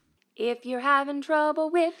If you're having trouble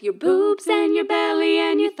with your boobs and your belly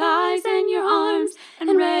and your thighs and your arms,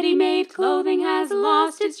 and ready-made clothing has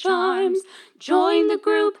lost its charms, join the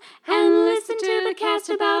group and listen to the cast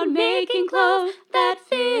about making clothes that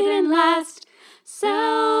fit and last.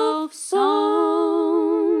 Self-Sewn.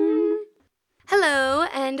 Hello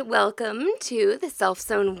and welcome to the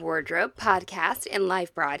Self-Sewn Wardrobe podcast and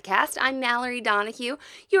live broadcast. I'm Mallory Donahue,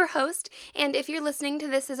 your host, and if you're listening to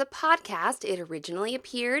this as a podcast, it originally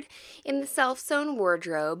appeared in the Self-Sewn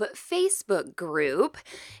Wardrobe Facebook group,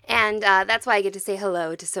 and that's why I get to say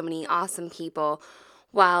hello to so many awesome people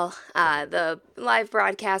while the live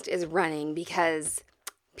broadcast is running, because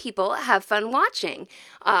people have fun watching,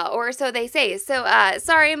 or so they say. So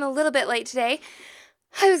sorry I'm a little bit late today.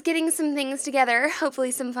 I was getting some things together,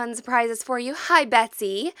 hopefully some fun surprises for you. Hi,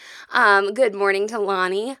 Betsy. Good morning to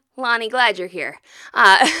Lonnie. Lonnie, glad you're here.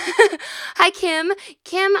 Hi, Kim.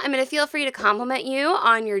 Kim, I'm going to feel free to compliment you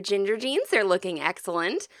on your ginger jeans. They're looking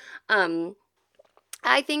excellent.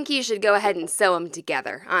 I think you should go ahead and sew them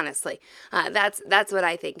together, honestly. That's what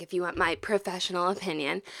I think, if you want my professional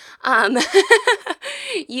opinion. I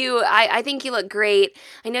think you look great.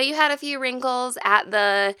 I know you had a few wrinkles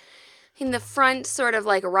in the front sort of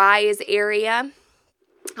like rise area,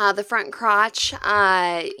 the front crotch,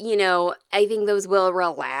 I think those will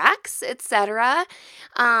relax, etc.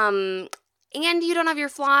 And you don't have your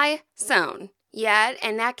fly sewn yet,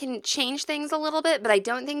 and that can change things a little bit, but I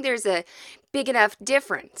don't think there's a big enough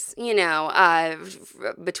difference,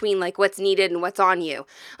 between like what's needed and what's on you,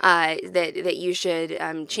 that you should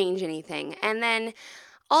change anything. And then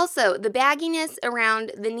also the bagginess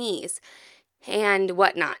around the knees and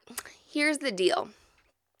whatnot. Here's the deal.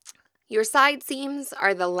 Your side seams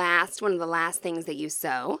are one of the last things that you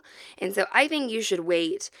sew. And so I think you should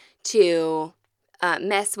wait to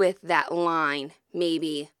mess with that line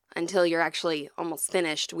maybe until you're actually almost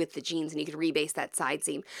finished with the jeans and you could rebase that side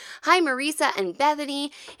seam. Hi, Marisa and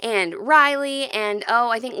Bethany and Riley and,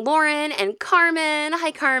 I think Lauren and Carmen.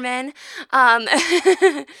 Hi, Carmen.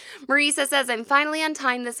 Marisa says, I'm finally on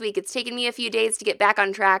time this week. It's taken me a few days to get back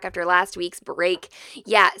on track after last week's break.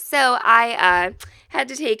 Yeah, so I had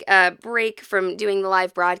to take a break from doing the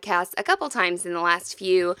live broadcast a couple times in the last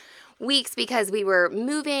few weeks because we were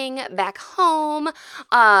moving back home,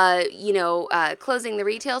 closing the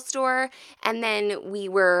retail store, and then we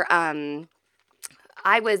were,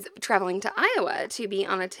 I was traveling to Iowa to be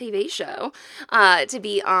on a TV show, to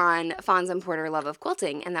be on Fonz and Porter Love of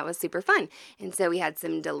Quilting, and that was super fun, and so we had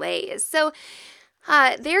some delays. So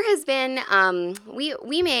there has been,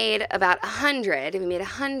 we made about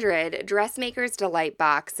 100 Dressmaker's Delight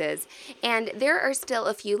boxes, and there are still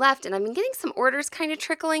a few left, and I've been getting some orders kind of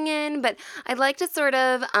trickling in, but I'd like to sort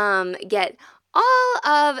of get all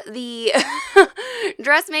of the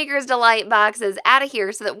Dressmaker's Delight boxes out of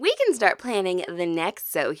here so that we can start planning the next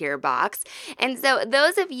Sew Here box. And so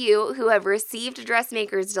those of you who have received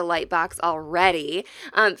Dressmaker's Delight box already,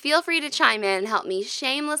 feel free to chime in and help me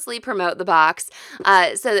shamelessly promote the box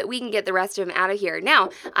so that we can get the rest of them out of here. Now,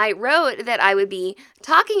 I wrote that I would be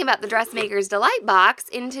talking about the Dressmaker's Delight box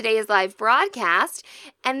in today's live broadcast,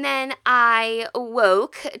 and then I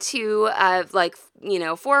woke to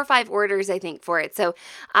 4 or 5 orders, I think, for it. So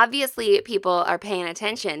obviously people are paying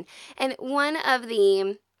attention. And one of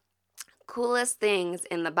the coolest things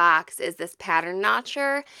in the box is this pattern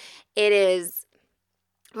notcher. It is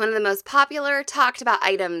one of the most popular, talked about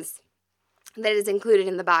items that is included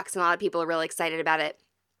in the box, and a lot of people are really excited about it.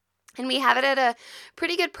 And we have it at a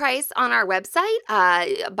pretty good price on our website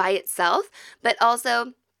by itself, but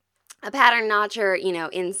also a pattern notcher,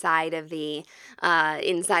 inside of the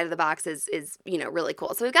box is really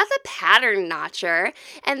cool. So we've got the pattern notcher,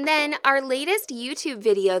 and then our latest YouTube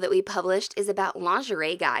video that we published is about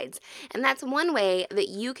lingerie guides, and that's one way that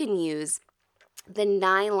you can use the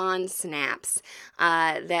nylon snaps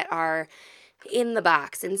that are in the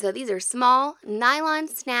box. And so these are small nylon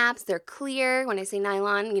snaps. They're clear. When I say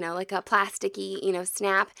nylon, like a plasticky,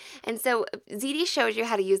 snap. And so ZD shows you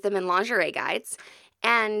how to use them in lingerie guides.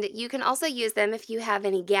 And you can also use them if you have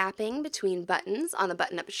any gapping between buttons on a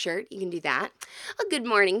button-up shirt. You can do that. Good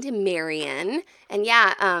morning to Marion. And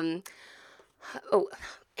yeah,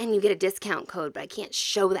 and you get a discount code, but I can't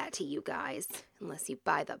show that to you guys unless you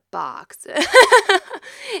buy the box.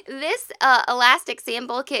 This elastic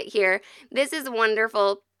sample kit here, this is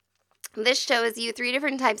wonderful This shows you 3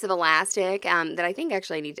 different types of elastic that I think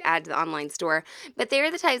actually I need to add to the online store. But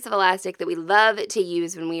they're the types of elastic that we love to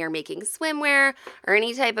use when we are making swimwear or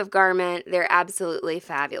any type of garment. They're absolutely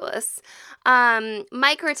fabulous.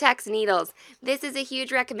 Microtex needles. This is a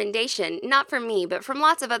huge recommendation, not from me, but from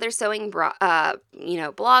lots of other sewing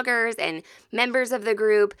bloggers and members of the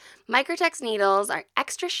group. Microtex needles are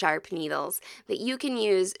extra sharp needles that you can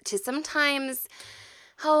use to sometimes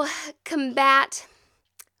combat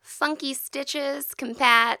funky stitches,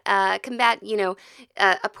 combat a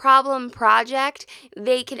problem project.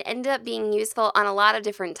 They can end up being useful on a lot of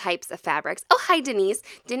different types of fabrics. Oh, hi, Denise.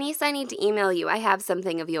 Denise, I need to email you. I have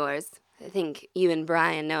something of yours. I think you and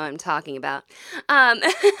Brian know what I'm talking about.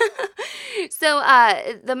 So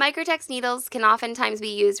the Microtex needles can oftentimes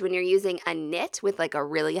be used when you're using a knit with like a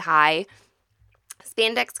really high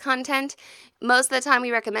spandex content. Most of the time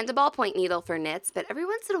we recommend a ballpoint needle for knits, but every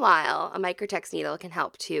once in a while a Microtex needle can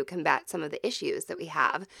help to combat some of the issues that we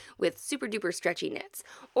have with super duper stretchy knits.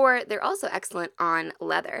 Or they're also excellent on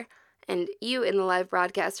leather. And you in the live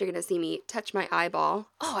broadcast are going to see me touch my eyeball.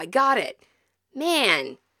 Oh, I got it.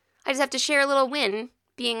 Man, I just have to share a little win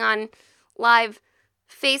being on live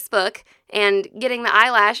Facebook and getting the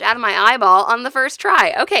eyelash out of my eyeball on the first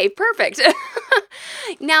try. Okay, perfect.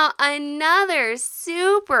 Now, another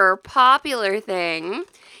super popular thing,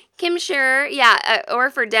 kimsher, or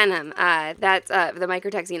for denim, that's the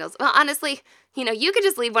Microtex needles. Well, honestly, you could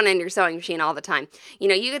just leave one in your sewing machine all the time.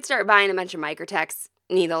 You could start buying a bunch of Microtex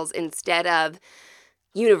needles instead of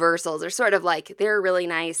universals. They're sort of like, they're a really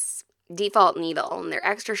nice default needle, and they're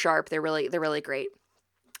extra sharp. They're really great.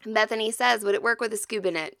 Bethany says, would it work with a scuba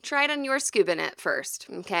knit? Try it on your scuba knit first,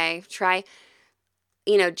 okay?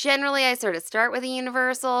 Generally I sort of start with a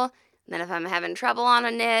universal, then if I'm having trouble on a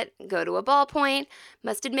knit, go to a ballpoint.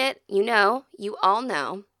 Must admit, you all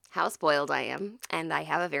know how spoiled I am, and I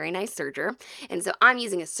have a very nice serger, and so I'm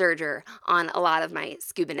using a serger on a lot of my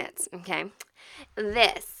scuba knits, okay?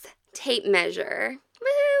 This tape measure,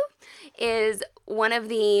 woohoo, is one of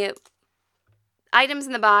the items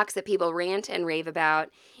in the box that people rant and rave about.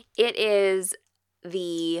 It is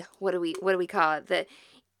the, what do we call it? The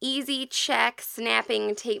Easy Check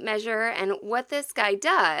snapping tape measure. And what this guy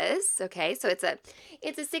does, okay, so it's a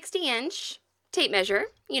 60-inch tape measure,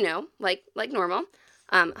 like normal,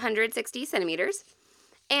 160 centimeters.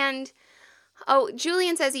 And,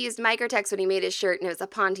 Julian says he used Microtex when he made his shirt, and it was a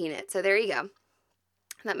Ponte knit. So there you go.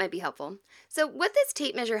 That might be helpful. So what this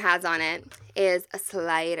tape measure has on it is a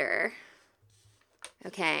slider.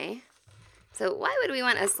 Okay, so why would we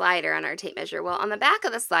want a slider on our tape measure? Well, on the back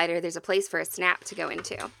of the slider, there's a place for a snap to go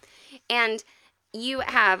into. And you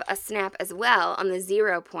have a snap as well on the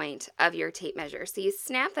 0 point of your tape measure. So you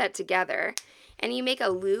snap that together, and you make a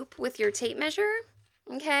loop with your tape measure,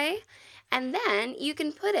 okay? And then you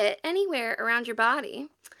can put it anywhere around your body,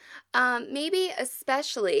 maybe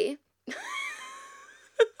especially...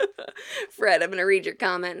 Fred, I'm going to read your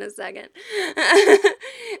comment in a second.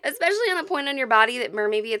 Especially on a point on your body that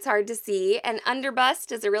maybe it's hard to see. And under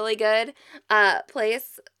bust is a really good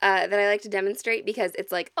place that I like to demonstrate, because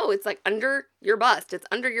it's like under your bust. It's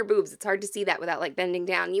under your boobs. It's hard to see that without like bending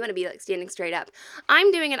down. You want to be like standing straight up.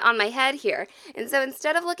 I'm doing it on my head here. And so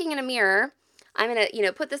instead of looking in a mirror, I'm going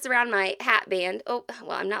to, put this around my hat band. Oh,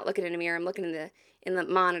 well, I'm not looking in a mirror. I'm looking in the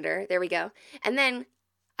monitor. There we go. And then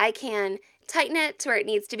I can tighten it to where it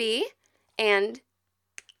needs to be and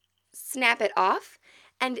snap it off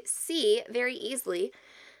and see very easly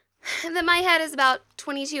that my head is about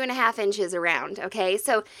 22.5 inches around, okay?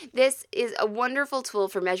 So this is a wonderful tool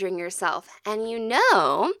for measuring yourself. And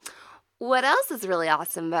what else is really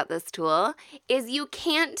awesome about this tool is you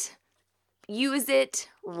can't use it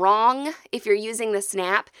wrong if you're using the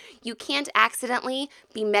snap. You can't accidentally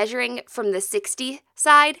be measuring from the 60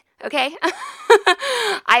 side, okay?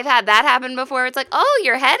 I've had that happen before. It's like, oh,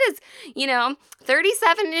 your head is,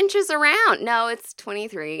 37 inches around. No, it's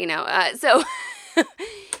 23, So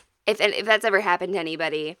if that's ever happened to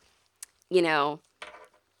anybody, I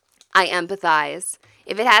empathize.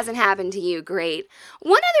 If it hasn't happened to you, great.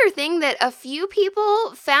 One other thing that a few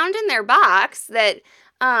people found in their box that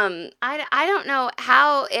I don't know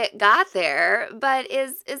how it got there, but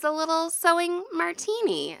is a little sewing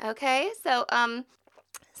martini, okay? So,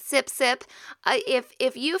 sip.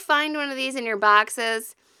 If you find one of these in your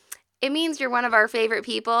boxes, it means you're one of our favorite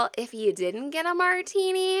people. If you didn't get a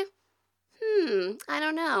martini, I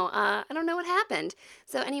don't know. I don't know what happened.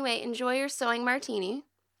 So anyway, enjoy your sewing martini.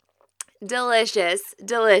 Delicious.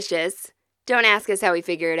 Don't ask us how we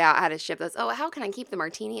figured out how to ship those. Oh, how can I keep the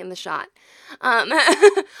martini in the shot? I'll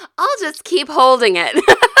just keep holding it.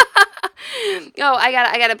 Oh, I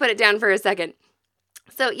gotta put it down for a second.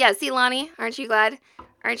 So, yeah, see, Lonnie, aren't you glad?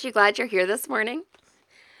 Aren't you glad you're here this morning?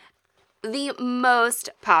 The most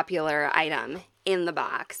popular item in the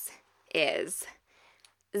box is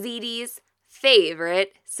ZD's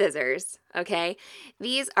favorite scissors, okay?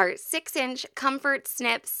 These are 6-inch comfort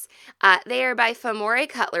snips. They are by Famore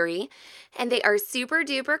Cutlery, and they are super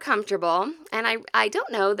duper comfortable. And I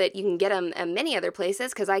don't know that you can get them in many other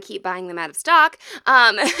places because I keep buying them out of stock.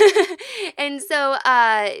 And so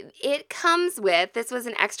it comes with, this was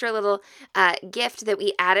an extra little gift that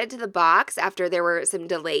we added to the box after there were some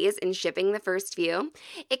delays in shipping the first few.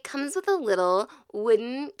 It comes with a little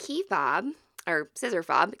wooden key fob, or scissor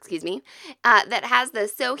fob, excuse me, that has the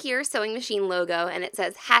Sew Here sewing machine logo, and it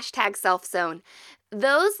says #self-sewn.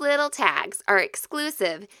 Those little tags are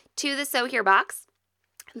exclusive to the Sew Here box.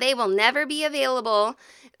 They will never be available,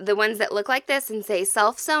 the ones that look like this and say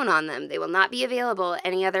self-sewn on them. They will not be available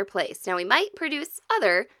any other place. Now, we might produce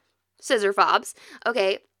other scissor fobs,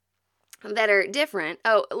 okay, that are different.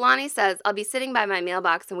 Oh, Lonnie says, I'll be sitting by my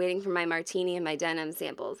mailbox and waiting for my martini and my denim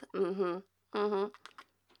samples.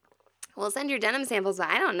 Well, send your denim samples, but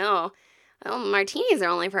I don't know. Well, martinis are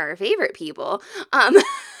only for our favorite people.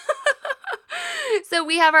 So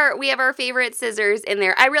we have our favorite scissors in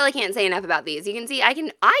there. I really can't say enough about these. You can see I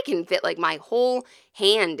can fit like my whole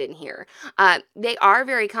hand in here. They are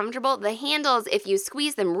very comfortable. The handles, if you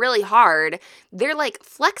squeeze them really hard, they're like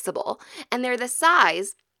flexible, and they're the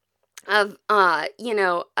size of a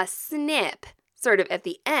snip. Sort of at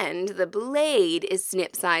the end, the blade is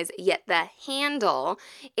snip size, yet the handle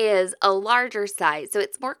is a larger size. So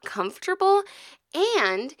it's more comfortable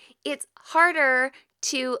and it's harder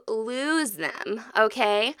to lose them,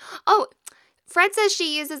 okay? Oh, Fred says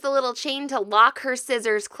she uses the little chain to lock her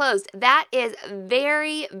scissors closed. That is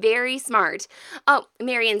very, very smart. Oh,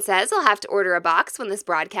 Marion says I'll have to order a box when this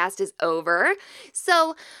broadcast is over.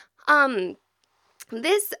 So,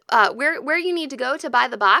 this, where you need to go to buy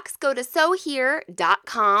the box, go to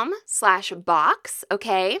sewhere.com/box,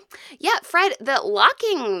 okay? Yeah, Fred, the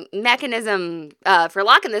locking mechanism for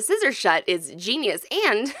locking the scissors shut is genius.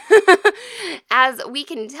 And as we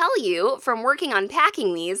can tell you from working on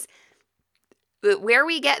packing these, where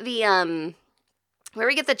we get the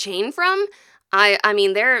chain from, I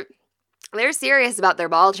mean, they're serious about their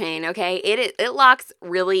ball chain, okay? It locks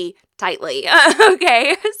really tightly,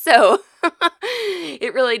 okay? So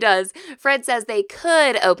it really does. Fred says they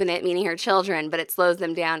could open it, meaning her children, but it slows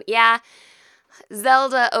them down. Yeah,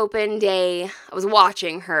 Zelda opened I was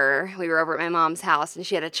watching her. We were over at my mom's house, and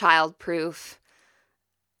she had a child-proof,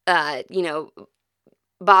 bottle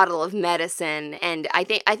of medicine, and I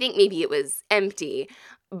think maybe it was empty.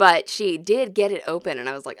 But she did get it open, and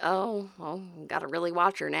I was like, oh, well, gotta really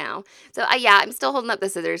watch her now. So, I'm still holding up the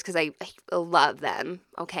scissors because I love them.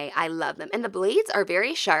 Okay, I love them. And the blades are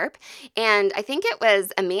very sharp. And I think it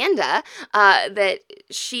was Amanda that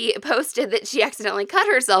she posted that she accidentally cut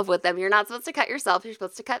herself with them. You're not supposed to cut yourself. You're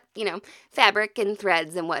supposed to cut, fabric and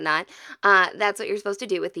threads and whatnot. That's what you're supposed to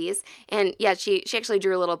do with these. And, yeah, she actually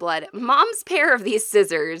drew a little blood. Mom's pair of these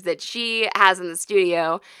scissors that she has in the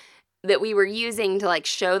studio that we were using to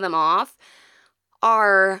show them off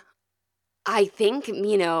are, I think,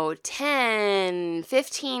 10,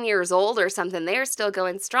 15 years old or something. They're still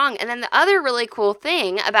going strong. And then the other really cool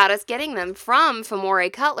thing about us getting them from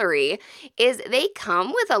Famore Cutlery is they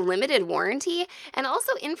come with a limited warranty and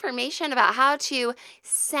also information about how to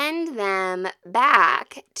send them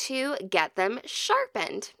back to get them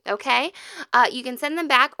sharpened, okay? You can send them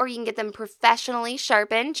back or you can get them professionally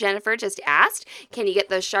sharpened. Jennifer just asked, can you get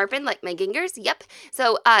those sharpened like my gingers? Yep.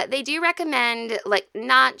 So they do recommend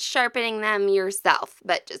not sharpening them yourself,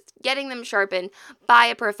 but just getting them sharpened by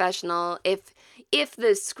a professional. If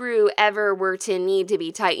the screw ever were to need to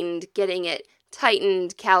be tightened, getting it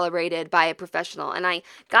tightened, calibrated by a professional. And I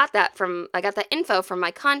got that info from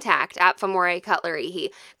my contact at Famore Cutlery.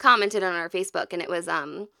 He commented on our Facebook, and it was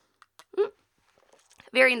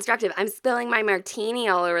very instructive. I'm spilling my martini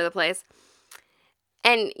all over the place.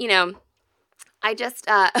 And, I just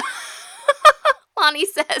Lonnie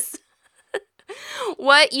says,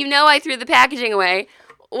 what? I threw the packaging away.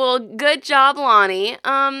 Well, good job, Lonnie.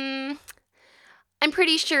 I'm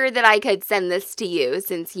pretty sure that I could send this to you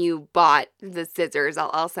since you bought the scissors.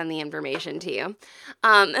 I'll send the information to you.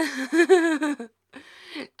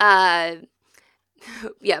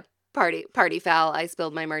 Yeah, party foul. I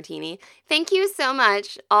spilled my martini. Thank you so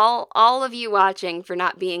much, all of you watching, for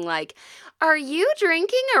not being like, are you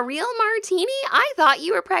drinking a real martini? I thought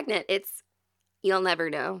you were pregnant. You'll never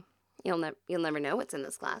know. You'll never know what's in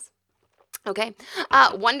this glass. Okay.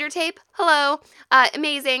 Wonder Tape. Hello.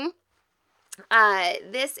 Amazing.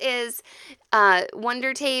 This is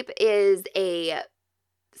Wonder Tape is a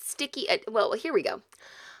sticky, well, here we go.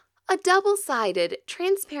 A double-sided,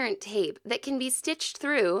 transparent tape that can be stitched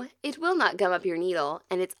through. It will not gum up your needle,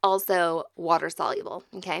 and it's also water-soluble,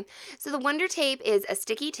 okay? So the Wonder Tape is a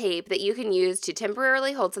sticky tape that you can use to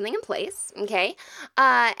temporarily hold something in place, okay?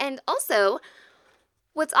 And also,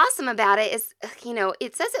 what's awesome about it is,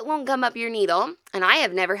 it says it won't gum up your needle, and I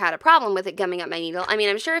have never had a problem with it gumming up my needle. I mean,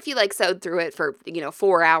 I'm sure if you, sewed through it for,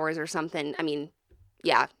 4 hours or something, I mean,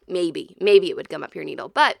 yeah, maybe it would gum up your needle.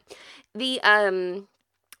 But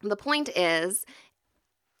the point is,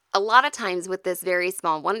 a lot of times with this very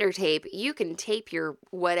small Wonder Tape, you can tape your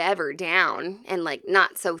whatever down and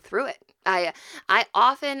not sew through it.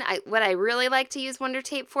 What I really like to use Wonder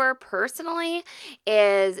Tape for personally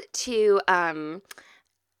is to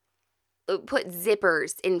put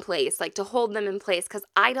zippers in place, to hold them in place, because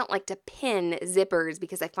I don't like to pin zippers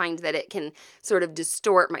because I find that it can sort of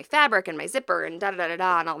distort my fabric and my zipper and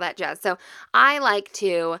da-da-da-da-da and all that jazz. So I like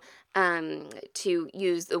to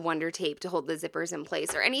use the Wonder Tape to hold the zippers in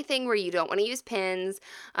place, or anything where you don't want to use pins.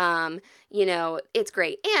 It's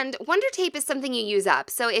great. And Wonder Tape is something you use up.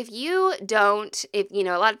 So if you don't,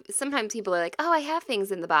 sometimes people are like, oh, I have things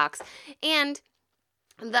in the box, and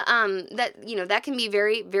that can be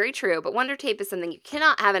very, very true, but Wonder Tape is something you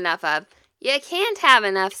cannot have enough of. You can't have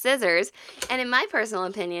enough scissors, and in my personal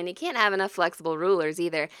opinion, you can't have enough flexible rulers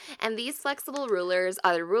either. And these flexible rulers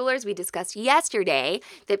are the rulers we discussed yesterday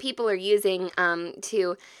that people are using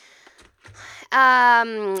to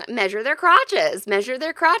measure their crotches, measure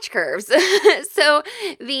their crotch curves. So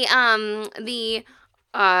the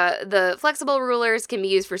flexible rulers can be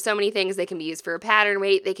used for so many things. They can be used for a pattern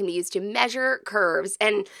weight. They can be used to measure curves.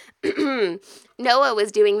 And Noah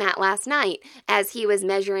was doing that last night as he was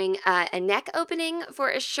measuring a neck opening for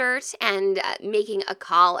a shirt and making a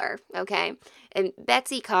collar, okay? And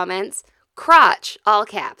Betsy comments, crotch, all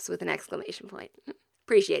caps with an exclamation point.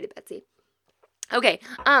 Appreciate it, Betsy. Okay,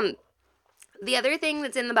 the other thing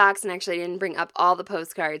that's in the box, and actually I didn't bring up all the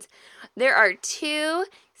postcards, there are 2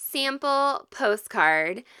 sample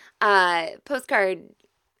postcards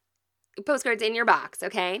in your box,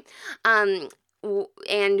 okay? And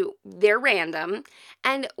they're random.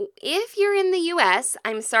 And if you're in the U.S.,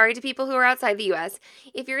 I'm sorry to people who are outside the U.S.,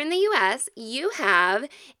 if you're in the U.S., you have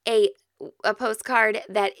a postcard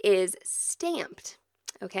that is stamped,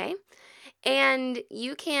 okay? And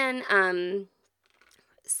you can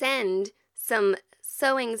send some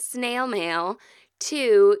sewing snail mail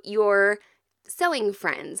to your sewing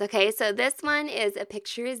friends, okay? So this one is a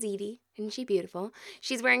picture of Zedie. Isn't she beautiful?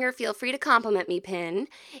 She's wearing her Feel Free to Compliment Me pin,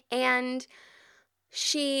 and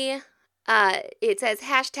it says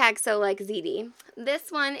 #SewLikeZedie. This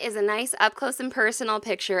one is a nice up-close and personal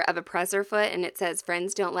picture of a presser foot, and it says,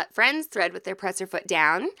 friends don't let friends thread with their presser foot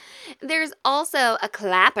down. There's also a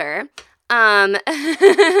clapper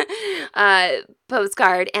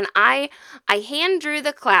postcard, and I hand drew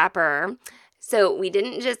the clapper. So we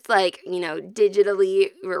didn't just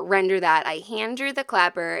digitally render that. I hand drew the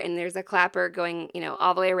clapper, and there's a clapper going,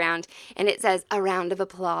 all the way around, and it says a round of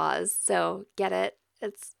applause. So get it?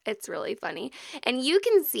 It's really funny. And you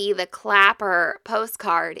can see the clapper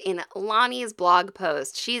postcard in Lonnie's blog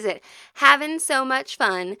post. She's at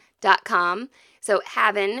havensomuchfun.com. So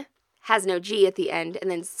Haven has no G at the end, and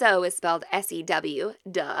then sew is spelled S-E-W,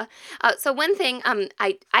 duh. So one thing,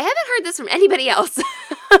 I haven't heard this from anybody else,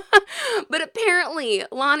 but apparently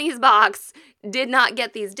Lonnie's box did not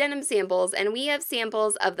get these denim samples, and we have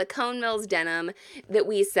samples of the Cone Mills denim that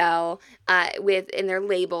we sell and they're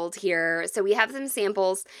labeled here. So we have some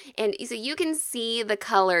samples, and so you can see the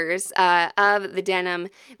colors of the denim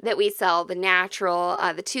that we sell, the natural,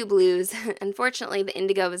 the 2 blues. Unfortunately, the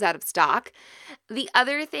indigo is out of stock. The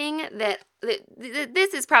other thing that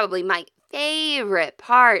this is probably my favorite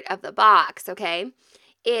part of the box, okay,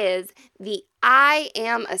 is the I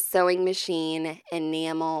Am a Sewing Machine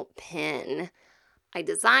enamel pin. I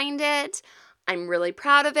designed it. I'm really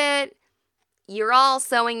proud of it. You're all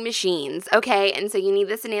sewing machines, okay? And so you need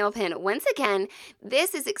this enamel pin. Once again,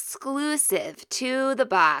 this is exclusive to the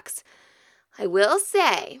box. I will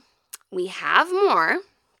say we have more,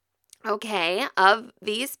 okay, of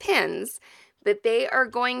these pins, that they are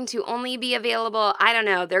going to only be available, I don't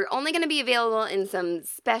know, they're only going to be available in some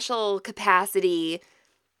special capacity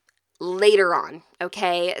later on,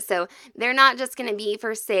 okay? So they're not just going to be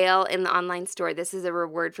for sale in the online store. This is a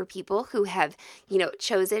reward for people who have,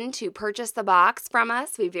 chosen to purchase the box from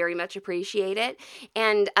us. We very much appreciate it.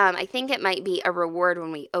 And I think it might be a reward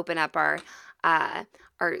when we open up our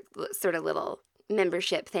sort of little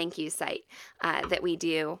membership thank you site that we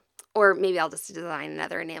do. Or maybe I'll just design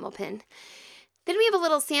another enamel pin. Then we have a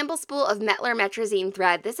little sample spool of Metler Metrazine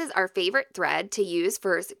thread. This is our favorite thread to use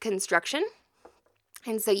for construction.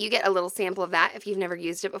 And so you get a little sample of that if you've never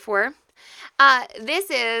used it before. This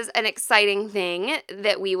is an exciting thing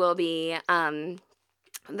that we will be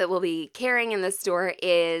carrying in the store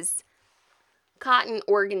is cotton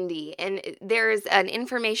organdy, and there's an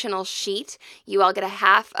informational sheet. You all get a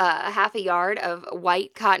half a yard of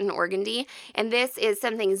white cotton organdy, and this is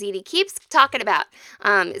something ZD keeps talking about.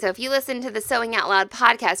 So if you listen to the Sewing Out Loud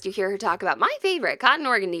podcast, you hear her talk about my favorite, cotton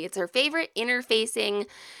organdy. It's her favorite interfacing.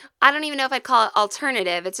 I don't even know if I'd call it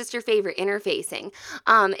alternative. It's just your favorite interfacing.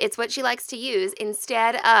 It's what she likes to use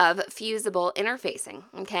instead of fusible interfacing,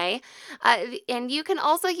 okay? And you can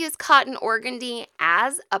also use cotton organdy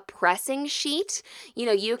as a pressing sheet. You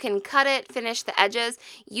know, you can cut it, finish the edges,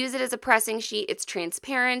 use it as a pressing sheet. It's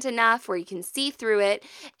transparent enough where you can see through it.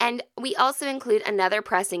 And we also include another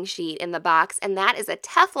pressing sheet in the box, and that is a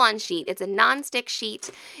Teflon sheet. It's a nonstick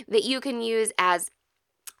sheet that you can use as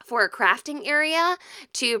for a crafting area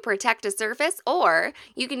to protect a surface, or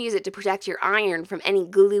you can use it to protect your iron from any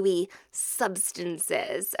gluey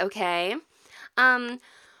substances, okay?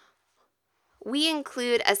 We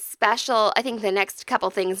include a special, I think the next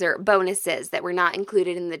couple things are bonuses that were not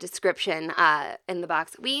included in the description in the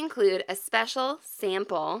box. We include a special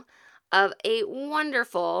sample of a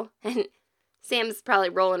wonderful, and Sam's probably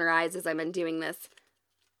rolling her eyes as I'm doing this,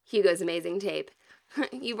 Hugo's Amazing Tape.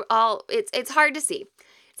 It's hard to see.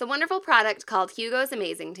 It's a wonderful product called Hugo's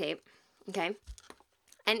Amazing Tape, okay?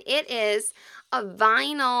 And it is a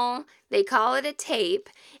vinyl, they call it a tape,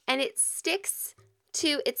 and it sticks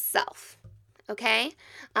to itself, okay?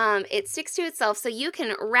 It sticks to itself, so you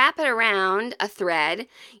can wrap it around a thread,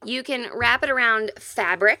 you can wrap it around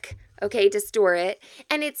fabric, okay, to store it,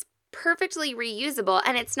 and it's perfectly reusable,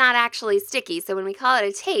 and it's not actually sticky. So when we call it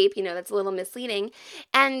a tape, you know, that's a little misleading.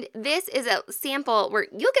 And this is a sample where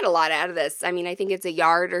you'll get a lot out of this. I mean, I think it's a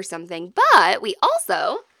yard or something, but we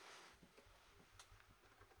also,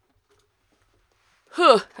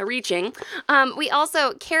 reaching, we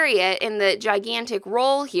also carry it in the gigantic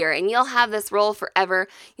roll here, and you'll have this roll forever.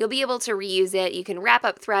 You'll be able to reuse it. You can wrap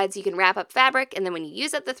up threads, you can wrap up fabric, and then when you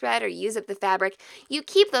use up the thread or use up the fabric, you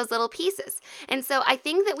keep those little pieces. And so I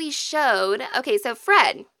think that we showed, okay, so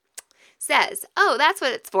Fred says, oh, that's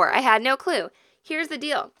what it's for. I had no clue. Here's the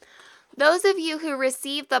deal. Those of you who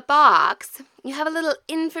received the box, you have a little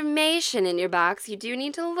information in your box. You do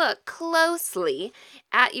need to look closely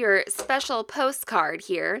at your special postcard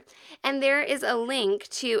here. And there is a link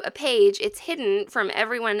to a page. It's hidden from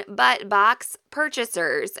everyone but box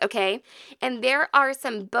purchasers, okay? And there are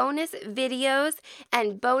some bonus videos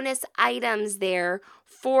and bonus items there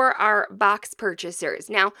for our box purchasers.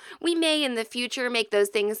 Now, we may in the future make those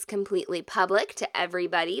things completely public to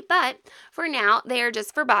everybody, but for now, they are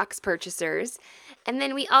just for box purchasers. And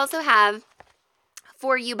then we also have,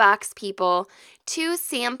 for you box people, 2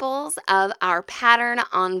 samples of our pattern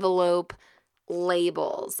envelope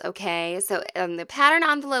labels, okay? So on the pattern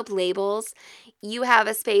envelope labels, you have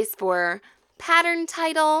a space for pattern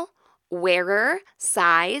title, wearer,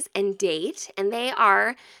 size, and date, and they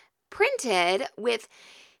are printed with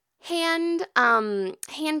hand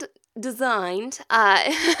designed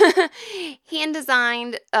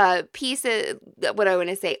pieces, what I want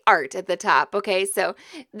to say, art at the top, okay? So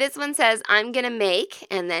this one says, I'm gonna make,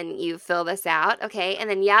 and then you fill this out, okay? And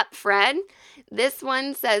then, yep, Fred, this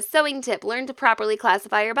one says, sewing tip, learn to properly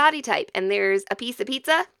classify your body type. And there's a piece of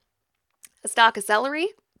pizza, a stalk of celery,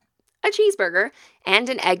 a cheeseburger, and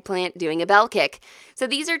an eggplant doing a bell kick. So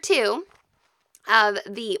these are 2 of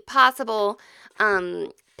the possible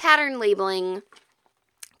pattern labeling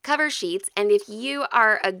cover sheets. And if you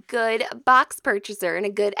are a good box purchaser and a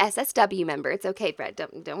good SSW member, it's okay, Fred,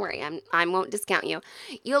 don't worry, I won't discount you.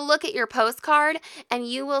 You'll look at your postcard and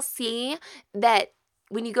you will see that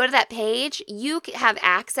when you go to that page, you have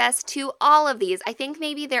access to all of these. I think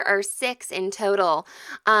maybe there are 6 in total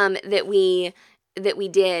that we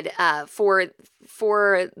did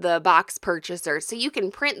for the box purchaser. So you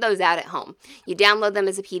can print those out at home. You download them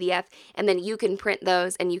as a PDF, and then you can print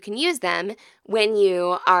those, and you can use them when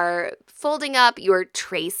you are folding up your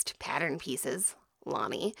traced pattern pieces,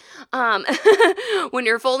 Lonnie. When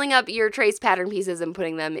you're folding up your traced pattern pieces and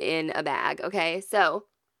putting them in a bag, okay? So,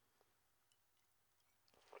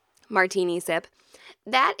 martini sip.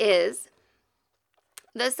 That is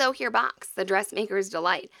the Sew Here box, the Dressmaker's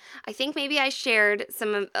Delight. I think maybe I shared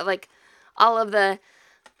some of, like, all of the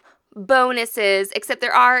bonuses, except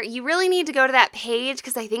you really need to go to that page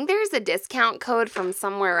because I think there's a discount code from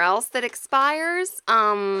somewhere else that expires.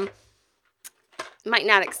 might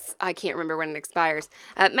not, I can't remember when it expires.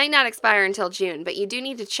 It might not expire until June, but you do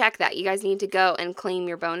need to check that. You guys need to go and claim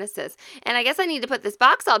your bonuses. And I guess I need to put this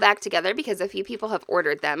box all back together because a few people have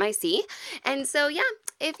ordered them, I see. And so, yeah,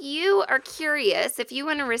 if you are curious, if you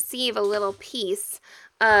want to receive a little piece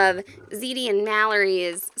of ZD and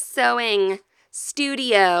Mallory's sewing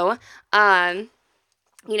studio,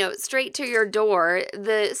 straight to your door,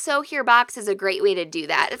 the Sew Here box is a great way to do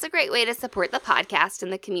that. It's a great way to support the podcast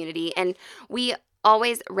and the community, and we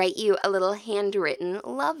always write you a little handwritten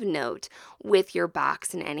love note with your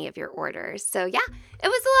box and any of your orders. So yeah, it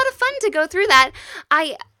was a lot of fun to go through that.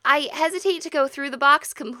 I hesitate to go through the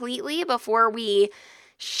box completely before we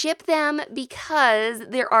ship them because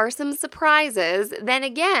there are some surprises. Then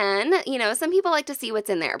again, some people like to see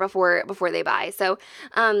what's in there before they buy. So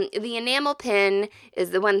the enamel pin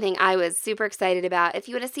is the one thing I was super excited about. If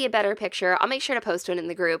you want to see a better picture, I'll make sure to post one in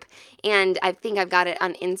the group. And I think I've got it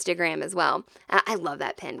on Instagram as well. I love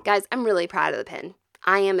that pin. Guys, I'm really proud of the pin.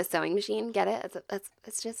 I am a sewing machine. Get it?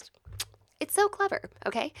 It's so clever,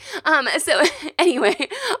 okay? So anyway,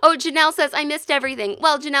 Janelle says, I missed everything.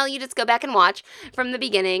 Well, Janelle, you just go back and watch from the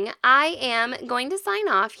beginning. I am going to sign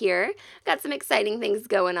off here. Got some exciting things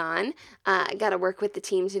going on. I got to work with the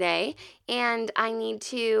team today, and I need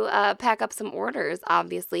to pack up some orders,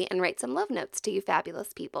 obviously, and write some love notes to you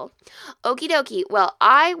fabulous people. Okie dokie. Well,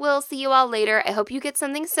 I will see you all later. I hope you get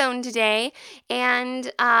something sewn today,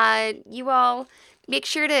 and you all make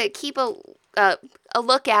sure to keep a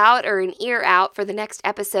lookout or an ear out for the next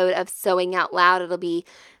episode of Sewing Out Loud. It'll be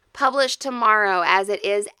published tomorrow, as it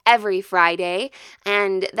is every Friday,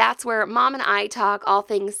 and that's where Mom and I talk all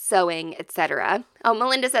things sewing, etc. Oh,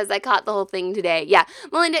 Melinda says I caught the whole thing today. Yeah,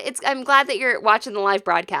 Melinda, I'm glad that you're watching the live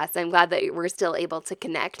broadcast. I'm glad that we're still able to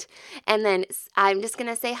connect. And then I'm just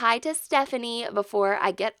going to say hi to Stephanie before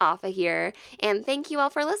I get off of here, and thank you all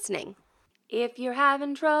for listening. If you're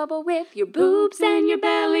having trouble with your boobs and your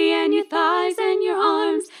belly and your thighs and your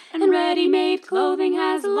arms, and ready-made clothing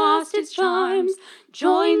has lost its charms,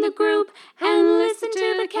 join the group and listen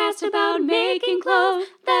to the cast about making clothes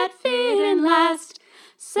that fit and last.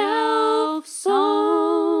 Self-sewn.